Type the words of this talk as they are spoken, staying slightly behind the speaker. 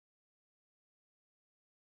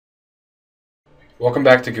Welcome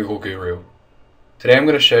back to Google Guru. Today I'm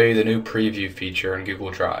going to show you the new preview feature in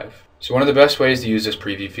Google Drive. So one of the best ways to use this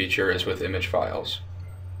preview feature is with image files.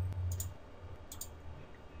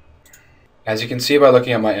 As you can see by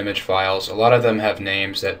looking at my image files, a lot of them have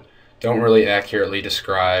names that don't really accurately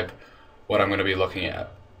describe what I'm going to be looking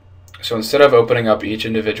at. So instead of opening up each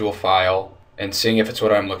individual file and seeing if it's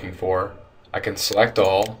what I'm looking for, I can select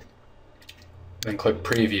all, then click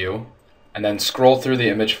preview, and then scroll through the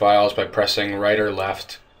image files by pressing right or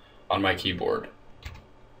left on my keyboard.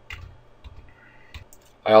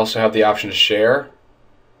 I also have the option to share,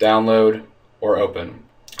 download, or open.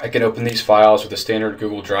 I can open these files with a standard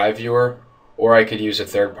Google Drive viewer, or I could use a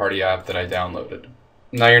third-party app that I downloaded.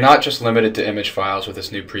 Now you're not just limited to image files with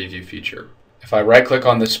this new preview feature. If I right-click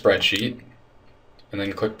on this spreadsheet and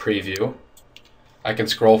then click preview, I can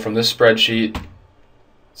scroll from this spreadsheet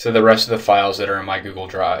to the rest of the files that are in my Google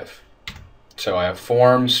Drive. So I have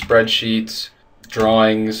forms, spreadsheets,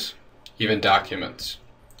 drawings, even documents.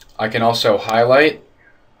 I can also highlight,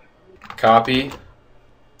 copy,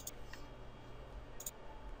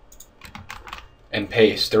 and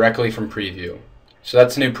paste directly from preview. So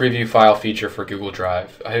that's the new preview file feature for Google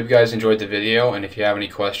Drive. I hope you guys enjoyed the video, and if you have any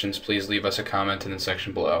questions, please leave us a comment in the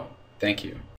section below. Thank you.